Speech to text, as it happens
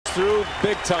through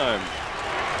big time.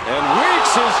 And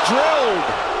Weeks is drilled.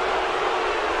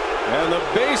 And the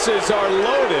bases are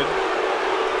loaded.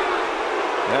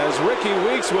 As Ricky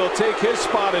Weeks will take his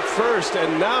spot at first.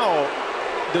 And now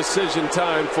decision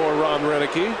time for Ron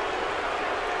Roenicke.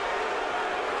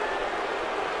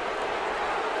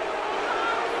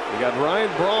 We got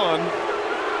Ryan Braun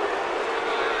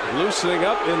loosening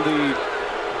up in the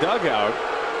dugout.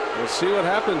 We'll see what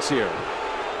happens here.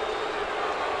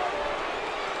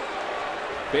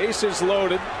 Bases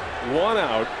loaded, one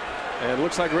out, and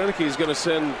looks like Roenicke is going to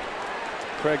send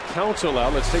Craig Counsell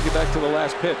out. Let's take it back to the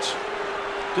last pitch.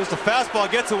 Just a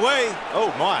fastball gets away.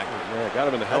 Oh my! Yeah, got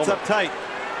him in the helmet. That's up tight.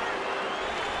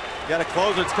 Got a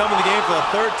closer. It's coming to the game for the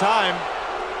third time.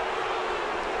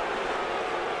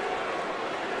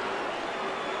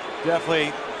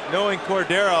 Definitely knowing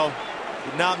Cordero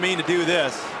did not mean to do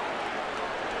this.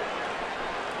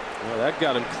 Well, that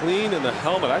got him clean in the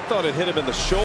helmet. I thought it hit him in the shoulder.